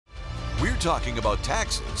talking about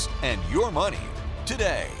taxes and your money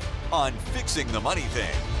today on Fixing the Money Thing.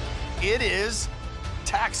 It is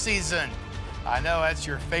tax season. I know that's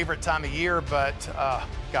your favorite time of year, but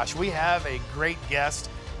gosh, we have a great guest.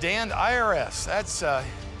 Dan, IRS, is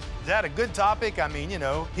that a good topic? I mean, you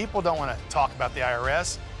know, people don't want to talk about the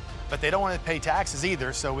IRS, but they don't want to pay taxes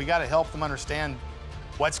either, so we got to help them understand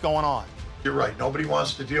what's going on. You're right. Nobody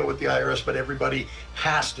wants to deal with the IRS, but everybody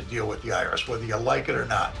has to deal with the IRS, whether you like it or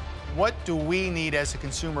not. What do we need as a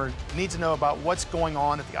consumer need to know about what's going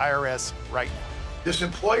on at the IRS right now? This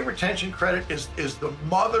employee retention credit is the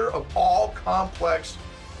mother of all complex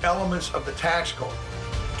elements of the tax code.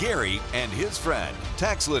 Gary and his friend,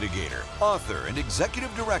 tax litigator, author, and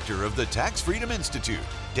executive director of the Tax Freedom Institute,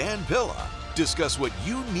 Dan Pilla, discuss what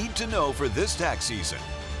you need to know for this tax season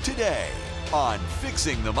today on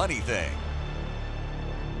Fixing the Money Thing.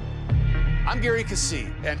 I'm Gary Keesee,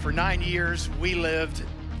 and for 9 years, we lived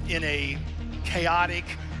in a chaotic,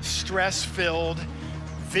 stress-filled,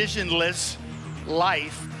 visionless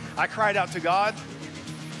life. I cried out to God.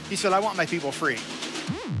 He said, I want my people free.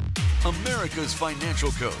 America's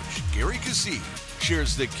financial coach, Gary Keesee,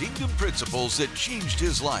 shares the kingdom principles that changed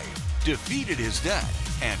his life, defeated his debt,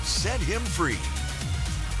 and set him free.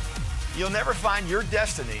 You'll never find your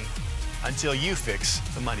destiny until you fix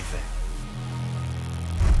the money thing.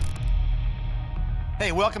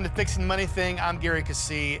 Hey, welcome to Fixing the Money Thing. I'm Gary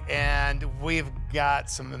Keesee, and we've got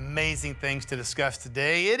some amazing things to discuss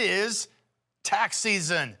today. It is tax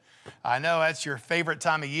season. I know that's your favorite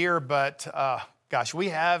time of year, but gosh, we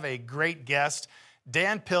have a great guest.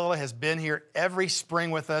 Dan Pilla has been here every spring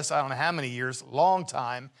with us, I don't know how many years, long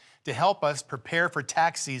time, to help us prepare for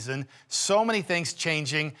tax season. So many things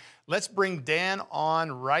changing. Let's bring Dan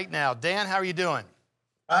on right now. Dan, how are you doing?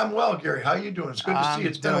 I'm well, Gary. How you doing? It's good to see you.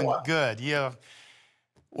 It's been a while. Good, yeah.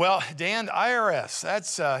 Well, Dan, IRS,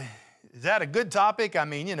 is that a good topic? I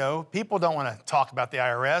mean, you know, people don't want to talk about the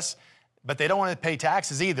IRS, but they don't want to pay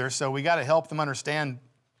taxes either, so we got to help them understand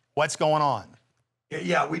what's going on.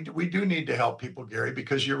 Yeah, we do need to help people, Gary,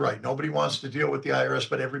 because you're right. Nobody wants to deal with the IRS,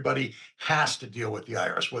 but everybody has to deal with the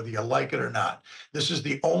IRS, whether you like it or not. This is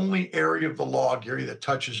the only area of the law, Gary, that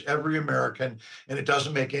touches every American, and it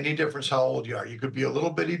doesn't make any difference how old you are. You could be a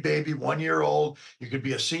little bitty baby, 1 year old. You could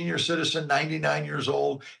be a senior citizen, 99 years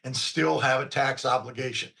old, and still have a tax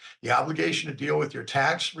obligation. The obligation to deal with your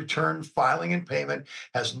tax return, filing, and payment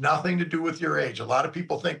has nothing to do with your age. A lot of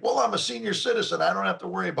people think, well, I'm a senior citizen, I don't have to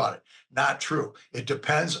worry about it. Not true. It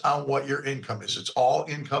depends on what your income is. It's all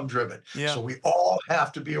income driven. Yeah. So we all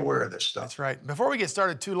have to be aware of this stuff. That's right. Before we get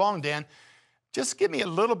started too long, Dan, just give me a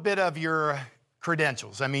little bit of your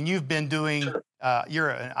credentials. I mean, you've been doing, Sure. You're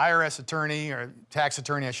an IRS attorney, or tax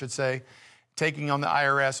attorney, I should say, taking on the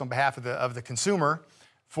IRS on behalf of the consumer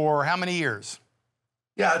for how many years?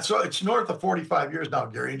 Yeah, it's north of 45 years now,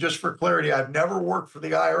 Gary. And just for clarity, I've never worked for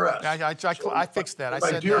the IRS. I fixed that.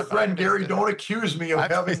 My dear friend Gary, don't accuse me of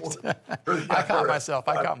having worked for the IRS.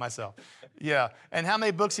 I caught myself. Yeah. And how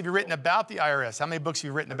many books have you written about the IRS? How many books have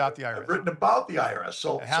you written about the IRS? I've written about the IRS.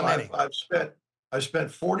 So how many? I've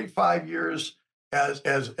spent 45 years as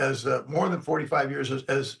more than 45 years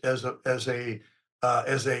as a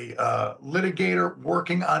litigator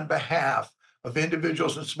working on behalf of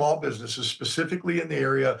individuals and small businesses, specifically in the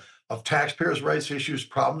area of taxpayers' rights issues,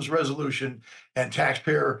 problems resolution, and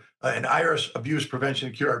taxpayer and IRS abuse prevention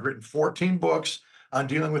and cure. I've written 14 books on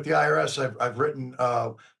dealing with the IRS. I've written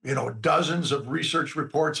dozens of research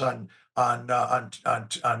reports on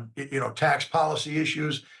tax policy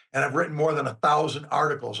issues, and I've written more than 1,000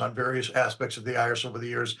 articles on various aspects of the IRS over the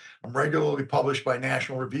years. I'm regularly published by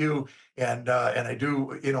National Review, and I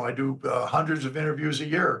do hundreds of interviews a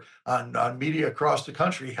year on media across the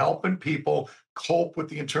country, helping people cope with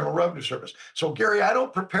the Internal Revenue Service. So, Gary, I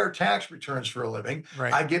don't prepare tax returns for a living.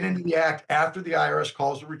 Right. I get into the act after the IRS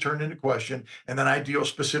calls the return into question, and then I deal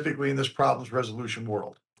specifically in this problems resolution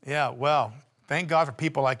world. Yeah, well, thank God for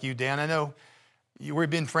people like you, Dan. I know we've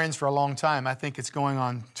been friends for a long time. I think it's going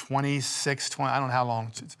on 26, 20, I don't know how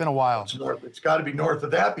long. It's been a while. It's got to be north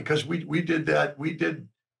of that, because we did that. We did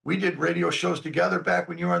radio shows together back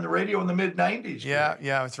when you were on the radio in the mid-90s. Yeah,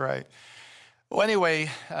 that's right. Well, anyway,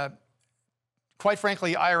 quite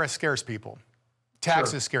frankly, IRS scares people.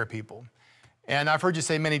 Taxes scare people. And I've heard you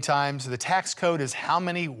say many times, the tax code is how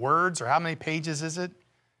many words or how many pages is it?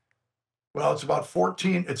 Well, it's about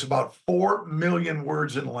 4 million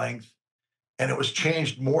words in length, and it was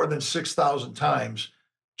changed more than 6,000 times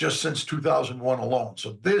just since 2001 alone.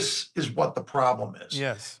 So this is what the problem is.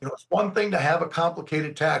 Yes. You know, it's one thing to have a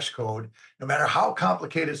complicated tax code. No matter how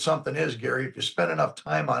complicated something is, Gary, if you spend enough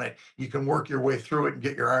time on it, you can work your way through it and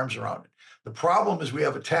get your arms around it. The problem is we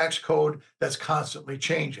have a tax code that's constantly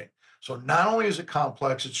changing. So not only is it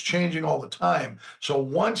complex, it's changing all the time. So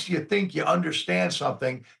once you think you understand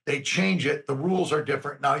something, they change it. The rules are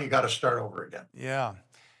different. Now you got to start over again. Yeah.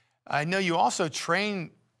 I know you also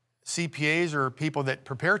train CPAs or people that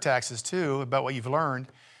prepare taxes too about what you've learned.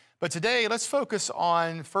 But today, let's focus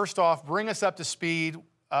on, first off, bring us up to speed.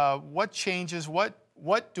 What changes,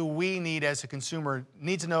 what do we need as a consumer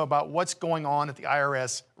need to know about what's going on at the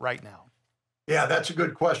IRS right now? Yeah, that's a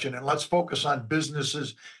good question. And let's focus on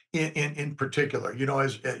businesses in particular. You know,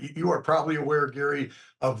 as you are probably aware, Gary,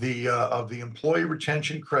 of the employee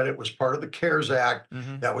retention credit was part of the CARES Act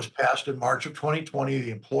that was passed in March of 2020.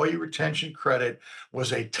 The employee retention credit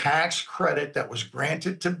was a tax credit that was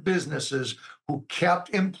granted to businesses who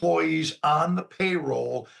kept employees on the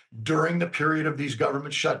payroll during the period of these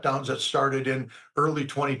government shutdowns that started in early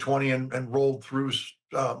 2020 and rolled through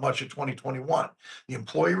much of 2021. The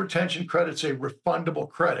employee retention credit's a refundable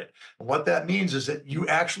credit. And what that means is that you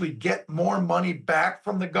actually get more money back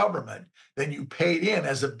from the government than you paid in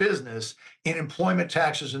as a business in employment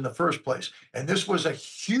taxes in the first place. And this was a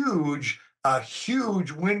huge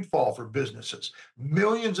windfall for businesses.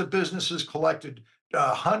 Millions of businesses collected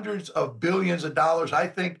hundreds of billions of dollars. I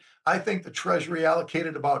think the Treasury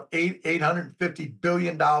allocated about $850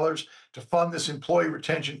 billion to fund this employee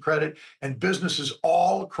retention credit, and businesses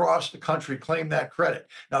all across the country claim that credit.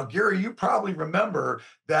 Now, Gary, you probably remember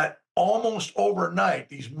that almost overnight,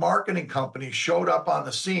 these marketing companies showed up on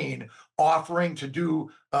the scene offering to do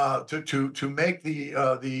to make the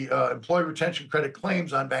employee retention credit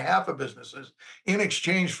claims on behalf of businesses in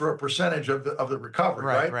exchange for a percentage of the recovery,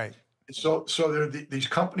 right? Right. So these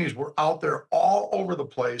companies were out there all over the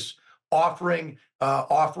place offering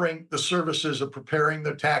the services of preparing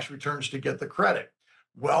the tax returns to get the credit.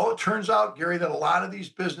 Well, it turns out, Gary, that a lot of these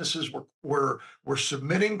businesses were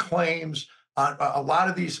submitting claims on a lot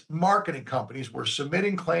of these marketing companies were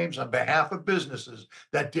submitting claims on behalf of businesses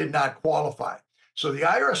that did not qualify. So the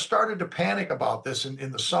IRS started to panic about this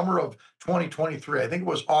in the summer of 2023. I think it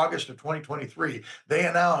was August of 2023. They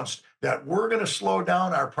announced that we're going to slow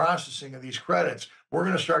down our processing of these credits. We're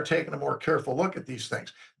going to start taking a more careful look at these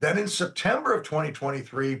things. Then in September of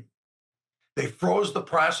 2023, they froze the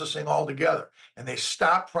processing altogether and they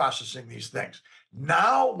stopped processing these things.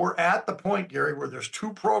 Now we're at the point, Gary, where there's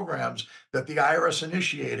two programs that the IRS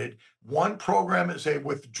initiated. One program is a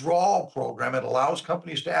withdrawal program. It allows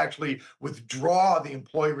companies to actually withdraw the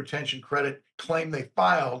employee retention credit claim they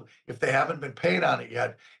filed if they haven't been paid on it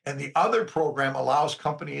yet. And the other program allows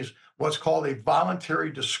companies what's called a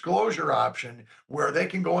voluntary disclosure option, where they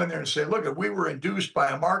can go in there and say, look, if we were induced by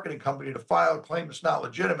a marketing company to file a claim that's not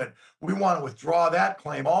legitimate, we want to withdraw that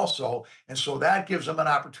claim also. And so that gives them an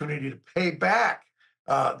opportunity to pay back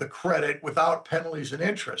the credit without penalties and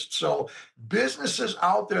interest. So businesses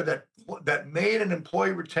out there that made an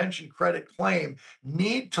employee retention credit claim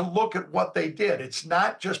need to look at what they did. It's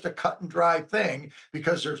not just a cut and dry thing,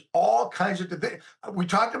 because there's all kinds of things. We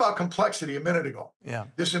talked about complexity a minute ago. Yeah.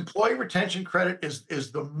 This employee retention credit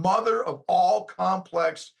is the mother of all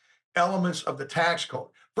complex elements of the tax code.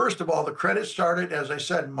 First of all, the credit started, as I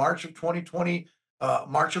said, in March of 2020.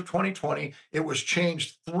 It was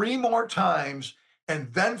changed 3 more times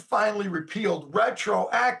and then finally repealed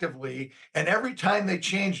retroactively. And every time they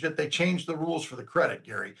changed it, they changed the rules for the credit,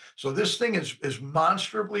 Gary. So this thing is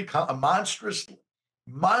monstrously complex,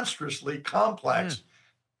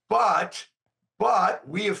 but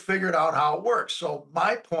we have figured out how it works. So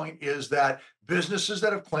my point is that businesses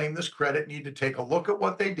that have claimed this credit need to take a look at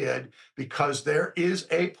what they did, because there is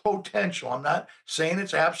a potential. I'm not saying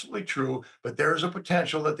it's absolutely true, but there's a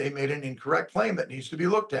potential that they made an incorrect claim that needs to be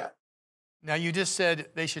looked at. Now, you just said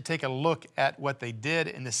they should take a look at what they did.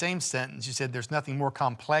 In the same sentence, you said there's nothing more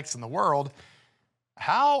complex in the world.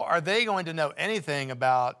 How are they going to know anything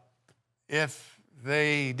about if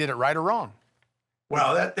they did it right or wrong?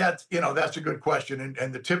 Well, that's a good question,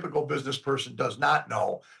 and the typical business person does not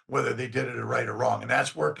know whether they did it right or wrong, and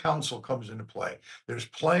that's where counsel comes into play. There's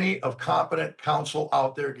plenty of competent counsel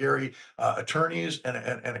out there, Gary, attorneys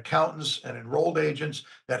and accountants and enrolled agents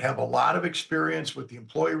that have a lot of experience with the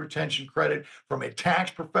employee retention credit from a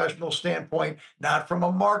tax professional standpoint, not from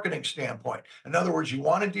a marketing standpoint. In other words, you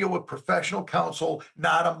want to deal with professional counsel,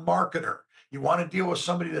 not a marketer. You want to deal with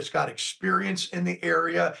somebody that's got experience in the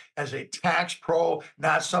area as a tax pro,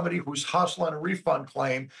 not somebody who's hustling a refund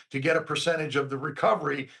claim to get a percentage of the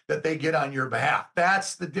recovery that they get on your behalf.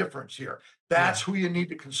 That's the difference here. That's who you need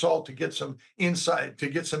to consult to get some insight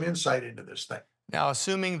into this thing. Now,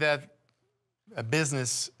 assuming that a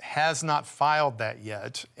business has not filed that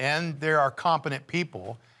yet, and there are competent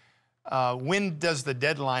people, when does the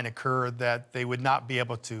deadline occur that they would not be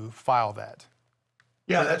able to file that?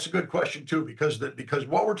 Yeah, that's a good question too, because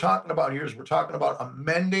what we're talking about here is we're talking about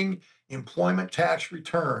amending employment tax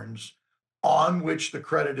returns on which the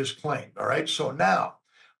credit is claimed. All right. So now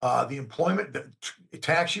the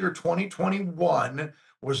tax year 2021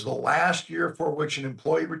 was the last year for which an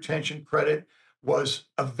employee retention credit was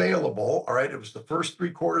available. All right. It was the first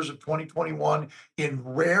 3 quarters of 2021. In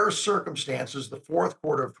rare circumstances, the fourth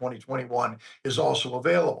quarter of 2021 is also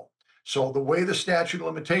available. So the way the statute of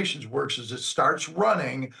limitations works is it starts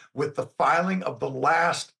running with the filing of the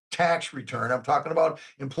last tax return. I'm talking about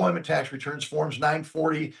employment tax returns, forms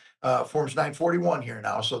 940, forms 941 here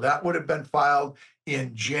now. So that would have been filed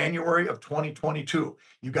in January of 2022.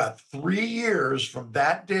 You got 3 years from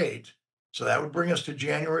that date. So that would bring us to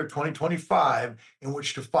January of 2025 in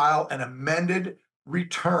which to file an amended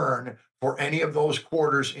return for any of those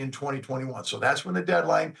quarters in 2021. So that's when the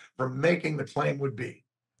deadline for making the claim would be.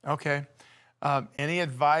 Okay. Any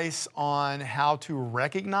advice on how to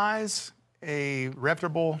recognize a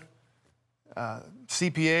reputable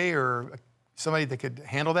CPA or somebody that could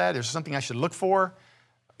handle that? Is there something I should look for?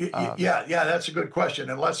 Yeah, that's a good question.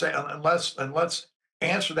 And let's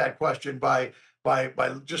answer that question by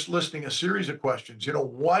just listing a series of questions. You know,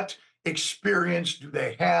 what experience do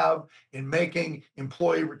they have in making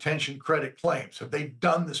employee retention credit claims? Have they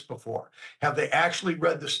done this before? Have they actually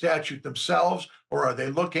read the statute themselves, or are they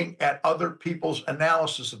looking at other people's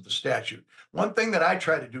analysis of the statute? One thing that I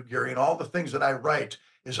try to do, Gary, and all the things that I write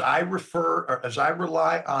is I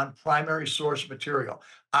rely on primary source material.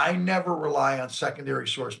 I never rely on secondary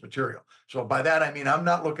source material. So by that, I mean, I'm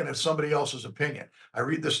not looking at somebody else's opinion. I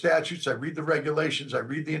read the statutes, I read the regulations, I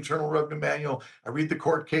read the Internal Revenue Manual, I read the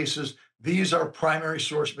court cases. These are primary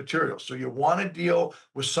source material. So you want to deal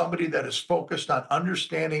with somebody that is focused on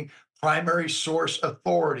understanding primary source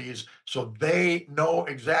authorities so they know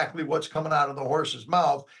exactly what's coming out of the horse's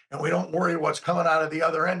mouth, and we don't worry what's coming out of the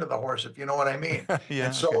other end of the horse, if you know what I mean. Yeah,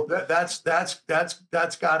 and so okay. that's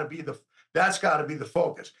got to be the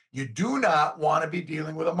focus. You do not want to be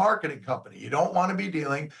dealing with a marketing company. You don't want to be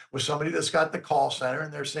dealing with somebody that's got the call center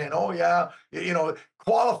and they're saying, oh yeah, you know,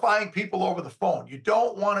 qualifying people over the phone. You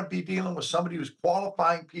don't want to be dealing with somebody who's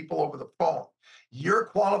qualifying people over the phone. Your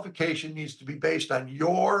qualification needs to be based on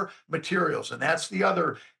your materials. And that's the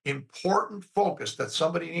other important focus that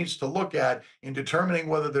somebody needs to look at in determining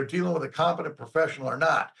whether they're dealing with a competent professional or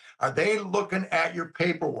not. Are they looking at your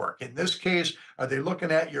paperwork? In this case, are they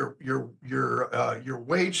looking at your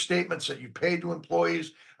wage statements that you paid to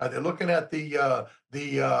employees? Are they looking at the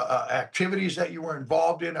activities that you were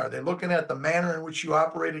involved in? Are they looking at the manner in which you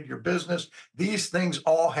operated your business? These things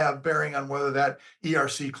all have bearing on whether that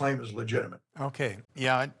ERC claim is legitimate. Okay.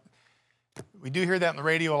 Yeah, we do hear that on the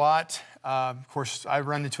radio a lot. Of course, I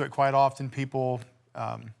run into it quite often.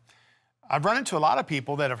 I've run into a lot of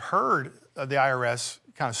people that have heard of the IRS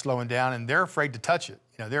kind of slowing down, and they're afraid to touch it.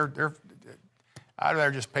 You know, I'd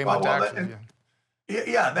rather just pay my taxes.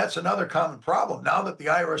 Yeah, and that's another common problem. Now that the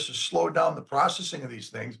IRS has slowed down the processing of these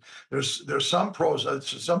things, there's some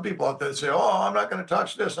people out there that say, "Oh, I'm not going to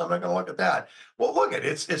touch this. I'm not going to look at that." Well, look at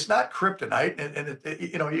it. It's not kryptonite, and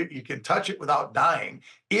you know you can touch it without dying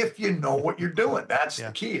if you know what you're doing. That's the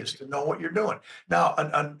key, is to know what you're doing. Now,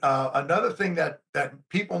 another thing that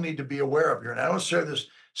people need to be aware of here, and I don't say this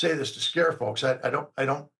to scare folks. I don't.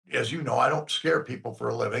 As you know, I don't scare people for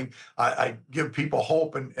a living. I give people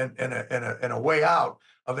hope and a way out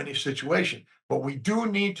of any situation. But we do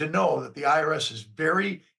need to know that the IRS is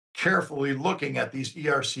very carefully looking at these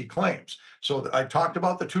ERC claims. So I talked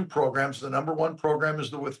about the 2 programs. The number 1 program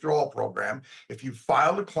is the withdrawal program. If you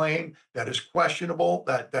file a claim that is questionable,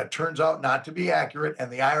 that turns out not to be accurate,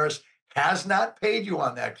 and the IRS has not paid you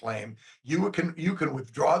on that claim, you can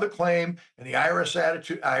withdraw the claim, and the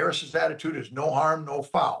IRS's attitude is no harm, no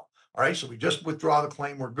foul. All right, so we just withdraw the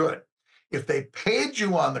claim, we're good. If they paid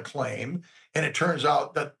you on the claim and it turns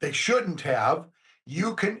out that they shouldn't have,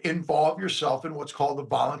 you can involve yourself in what's called the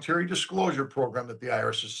voluntary disclosure program that the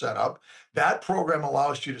IRS has set up. That program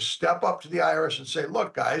allows you to step up to the IRS and say,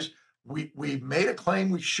 look, guys, we made a claim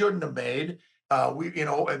we shouldn't have made.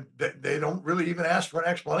 And they don't really even ask for an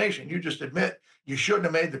explanation. You just admit you shouldn't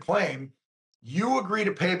have made the claim. You agree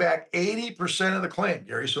to pay back 80% of the claim,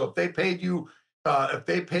 Gary. So if they paid you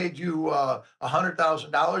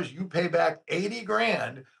 $100,000, you pay back 80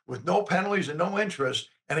 grand with no penalties and no interest.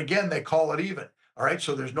 And again, they call it even. All right.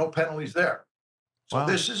 So there's no penalties there. So Wow.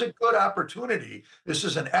 This is a good opportunity. This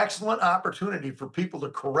is an excellent opportunity for people to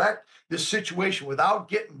correct this situation without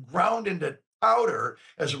getting ground into powder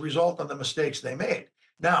as a result of the mistakes they made.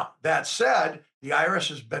 Now, that said, the IRS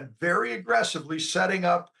has been very aggressively setting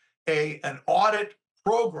up an audit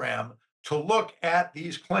program to look at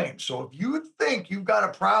these claims. So if you think you've got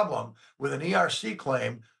a problem with an ERC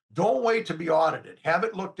claim, don't wait to be audited. Have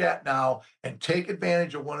it looked at now and take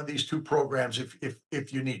advantage of one of these two programs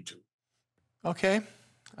if you need to. Okay,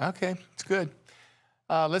 okay, it's good.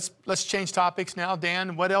 Let's change topics now,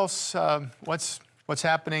 Dan. What else? What's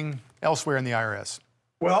happening elsewhere in the IRS?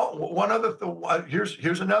 Well, one other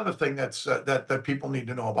here's another thing that people need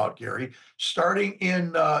to know about, Gary. Starting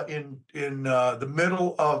in the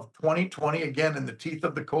middle of 2020, again in the teeth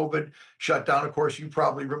of the COVID shutdown. Of course, you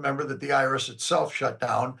probably remember that the IRS itself shut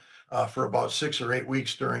down for about 6 or 8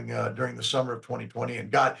 weeks during the summer of 2020 and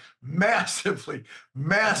got massively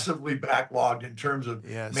backlogged in terms of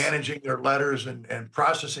managing their letters and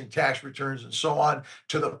processing tax returns and so on,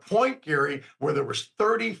 to the point, Gary, where there was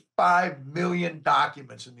 35 million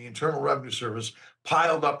documents in the Internal Revenue Service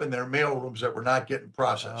piled up in their mail rooms that were not getting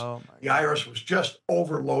processed. The IRS was just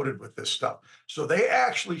overloaded with this stuff. So they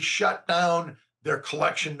actually shut down their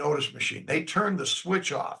collection notice machine. They turned the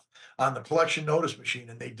switch off on the collection notice machine.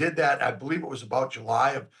 And they did that, I believe it was about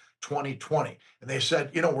July of 2020. And they said,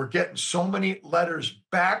 we're getting so many letters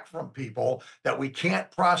back from people that we can't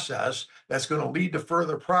process. That's going to lead to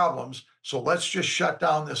further problems. So let's just shut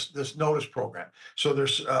down this notice program. So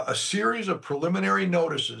there's a series of preliminary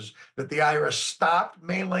notices that the IRS stopped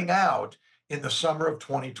mailing out in the summer of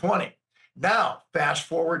 2020. Now, fast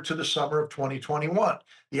forward to the summer of 2021.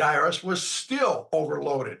 The IRS was still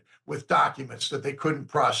overloaded with documents that they couldn't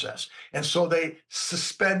process. And so they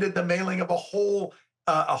suspended the mailing of a whole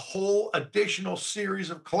additional series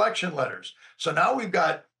of collection letters. So now we've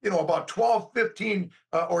got, about 12, 15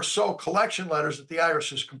 or so collection letters that the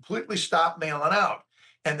IRS has completely stopped mailing out.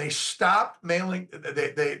 And they stopped mailing,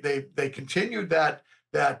 they continued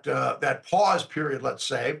that pause period, let's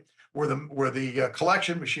say, where the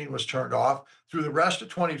collection machine was turned off through the rest of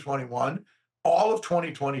 2021, all of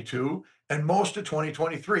 2022, and most of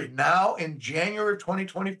 2023. Now, in January of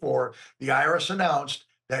 2024, the IRS announced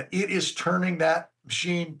that it is turning that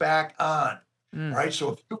machine back on. Right?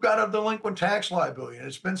 So if you've got a delinquent tax liability and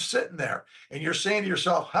it's been sitting there and you're saying to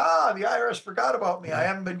yourself, the IRS forgot about me, I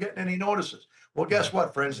haven't been getting any notices. Well, guess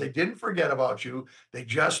what, friends? They didn't forget about you. They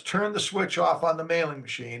just turned the switch off on the mailing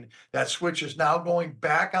machine. That switch is now going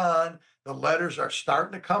back on. The letters are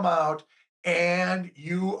starting to come out, and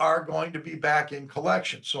you are going to be back in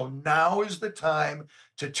collection. So now is the time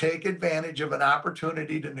to take advantage of an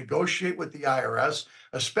opportunity to negotiate with the IRS,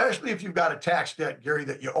 especially if you've got a tax debt, Gary,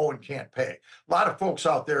 that you owe and can't pay. A lot of folks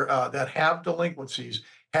out there that have delinquencies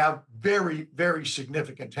have very, very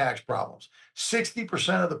significant tax problems.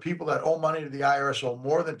 60% of the people that owe money to the IRS owe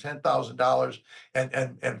more than $10,000.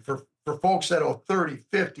 And for folks that owe 30,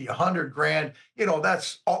 50, 100 grand,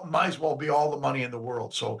 that's might as well be all the money in the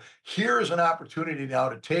world. So here's an opportunity now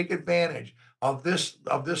to take advantage of this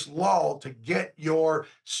lull to get your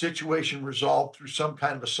situation resolved through some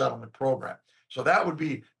kind of a settlement program. So that would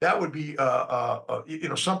be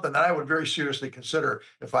something that I would very seriously consider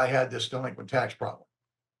if I had this delinquent tax problem.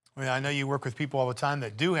 Well, I know you work with people all the time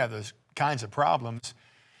that do have those kinds of problems.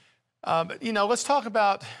 But, let's talk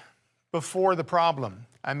about before the problem.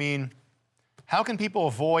 I mean, how can people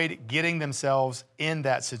avoid getting themselves in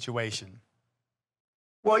that situation?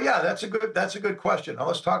 Well, yeah, that's a good question. Now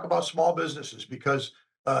let's talk about small businesses, because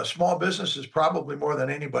small businesses, probably more than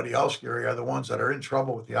anybody else, Gary, are the ones that are in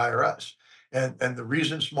trouble with the IRS. And the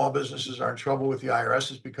reason small businesses are in trouble with the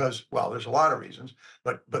IRS is because, well, there's a lot of reasons,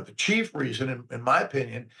 but the chief reason, in my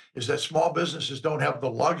opinion, is that small businesses don't have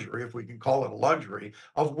the luxury, if we can call it a luxury,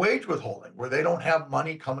 of wage withholding, where they don't have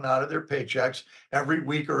money coming out of their paychecks every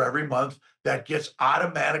week or every month that gets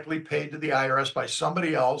automatically paid to the IRS by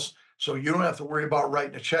somebody else. So you don't have to worry about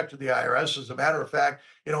writing a check to the IRS. As a matter of fact,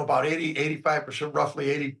 about 85%,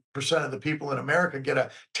 roughly 80% of the people in America get a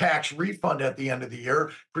tax refund at the end of the year,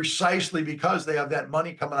 precisely because they have that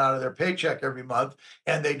money coming out of their paycheck every month,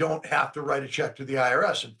 and they don't have to write a check to the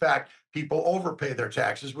IRS. In fact, people overpay their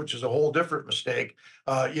taxes, which is a whole different mistake,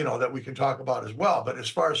 that we can talk about as well. But as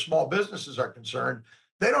far as small businesses are concerned,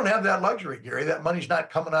 they don't have that luxury, Gary. That money's not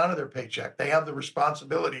coming out of their paycheck. They have the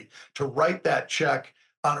responsibility to write that check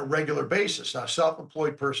on a regular basis. Now, a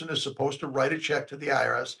self-employed person is supposed to write a check to the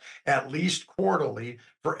IRS at least quarterly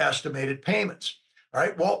for estimated payments. All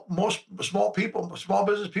right. Well, most small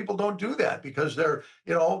business people don't do that because they're,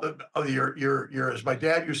 you're, as my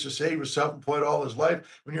dad used to say, he was self-employed all his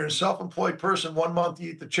life. When you're a self-employed person, 1 month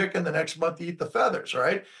you eat the chicken, the next month you eat the feathers.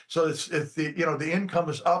 Right. So it's the income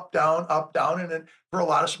is up, down, and then for a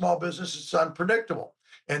lot of small businesses, it's unpredictable.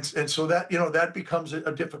 And so that, that becomes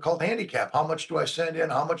a difficult handicap. How much do I send in?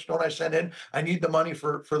 How much don't I send in? I need the money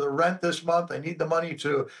for the rent this month. I need the money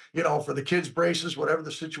to, for the kids' braces, whatever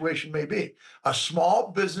the situation may be. A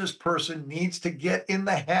small business person needs to get in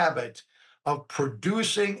the habit of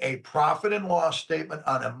producing a profit and loss statement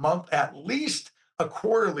on a month, at least a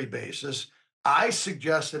quarterly basis. I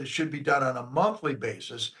suggest that it should be done on a monthly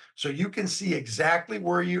basis so you can see exactly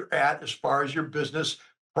where you're at as far as your business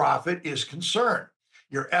profit is concerned.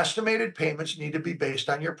 Your estimated payments need to be based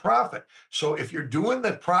on your profit. So if you're doing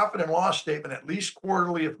the profit and loss statement at least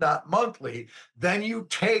quarterly, if not monthly, then you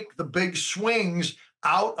take the big swings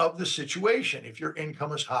out of the situation. If your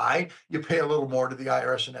income is high, you pay a little more to the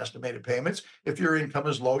IRS in estimated payments. If your income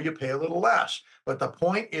is low, you pay a little less. But the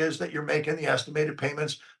point is that you're making the estimated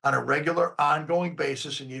payments on a regular, ongoing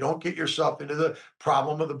basis, and you don't get yourself into the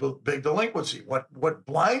problem of the big delinquency. What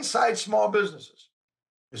blindsides small businesses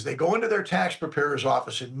is they go into their tax preparer's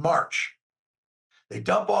office in March. They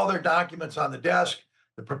dump all their documents on the desk.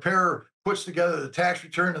 The preparer puts together the tax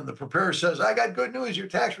return, and the preparer says, I got good news. Your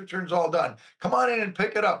tax return's all done. Come on in and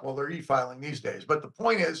pick it up. Well, they're e-filing these days. But the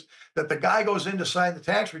point is that the guy goes in to sign the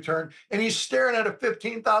tax return, and he's staring at a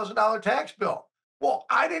 $15,000 tax bill. Well,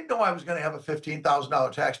 I didn't know I was going to have a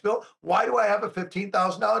 $15,000 tax bill. Why do I have a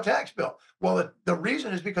 $15,000 tax bill? Well, the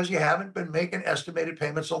reason is because you haven't been making estimated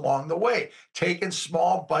payments along the way, taking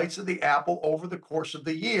small bites of the apple over the course of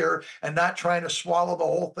the year and not trying to swallow the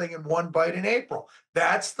whole thing in one bite in April.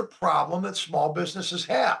 That's the problem that small businesses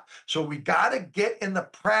have. So we got to get in the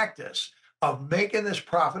practice of making this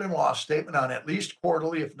profit and loss statement on at least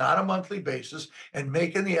quarterly, if not a monthly basis, and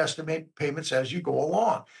making the estimated payments as you go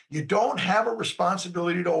along. You don't have a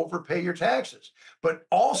responsibility to overpay your taxes, but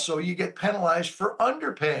also you get penalized for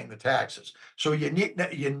underpaying the taxes. So you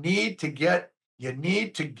need to get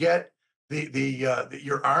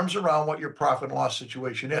your arms around what your profit and loss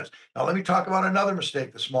situation is. Now, let me talk about another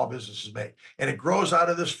mistake that small businesses make, and it grows out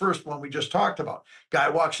of this first one we just talked about. Guy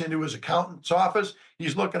walks into his accountant's office.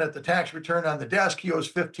 He's looking at the tax return on the desk. He owes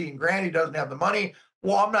 15 grand. He doesn't have the money.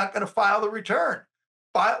 Well, I'm not going to file the return.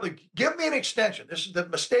 Give me an extension. This is the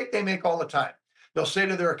mistake they make all the time. They'll say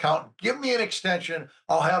to their accountant, give me an extension.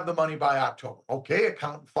 I'll have the money by October. Okay,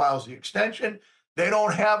 accountant files the extension. They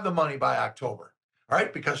don't have the money by October. All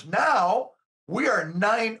right, because now we are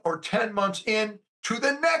 9 or 10 months in to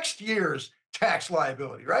the next year's tax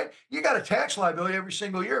liability, right? You got a tax liability every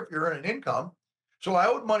single year if you're earning income. So I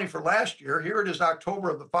owed money for last year. Here it is October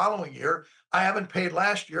of the following year. I haven't paid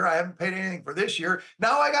last year. I haven't paid anything for this year.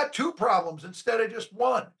 Now I got 2 problems instead of just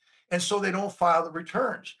 1. And so they don't file the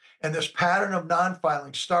returns. And this pattern of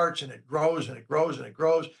non-filing starts, and it grows and it grows and it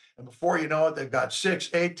grows. And before you know it, they've got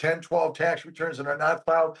 6, 8, 10, 12 tax returns that are not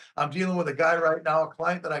filed. I'm dealing with a guy right now, a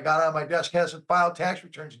client that I got on my desk, hasn't filed tax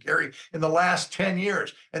returns, Gary, in the last 10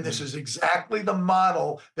 years. And this is exactly the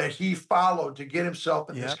model that he followed to get himself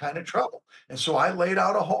in this kind of trouble. And so I laid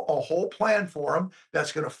out a whole plan for him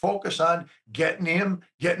that's going to focus on getting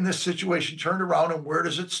this situation turned around. And where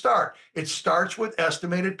does it start? It starts with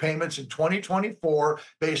estimated payments in 2024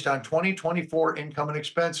 based on 2024 income and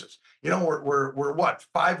expenses. We're what,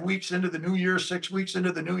 5 weeks into the new year, 6 weeks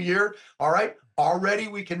into the new year? All right. Already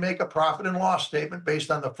we can make a profit and loss statement based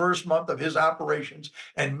on the first month of his operations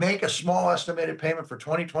and make a small estimated payment for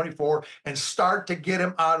 2024 and start to get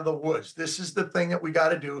him out of the woods. This is the thing that we got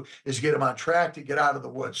to do, is get him on track to get out of the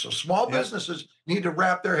woods. So small businesses need to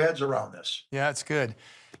wrap their heads around this. Yeah, that's good.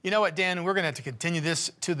 You know what, Dan, we're going to have to continue this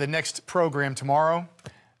to the next program tomorrow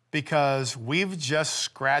because we've just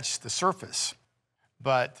scratched the surface.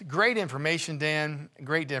 But great information, Dan,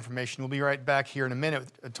 great information. We'll be right back here in a minute.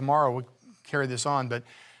 Tomorrow we'll carry this on. But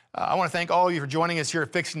I want to thank all of you for joining us here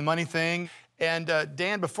at Fixing the Money Thing. And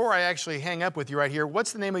Dan, before I actually hang up with you right here,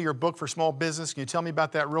 what's the name of your book for small business? Can you tell me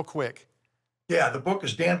about that real quick? Yeah, the book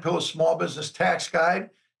is Dan Pilla's Small Business Tax Guide.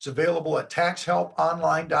 It's available at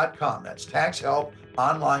taxhelponline.com. That's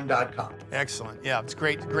taxhelponline.com. Excellent. Yeah, it's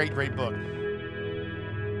great, great, great book.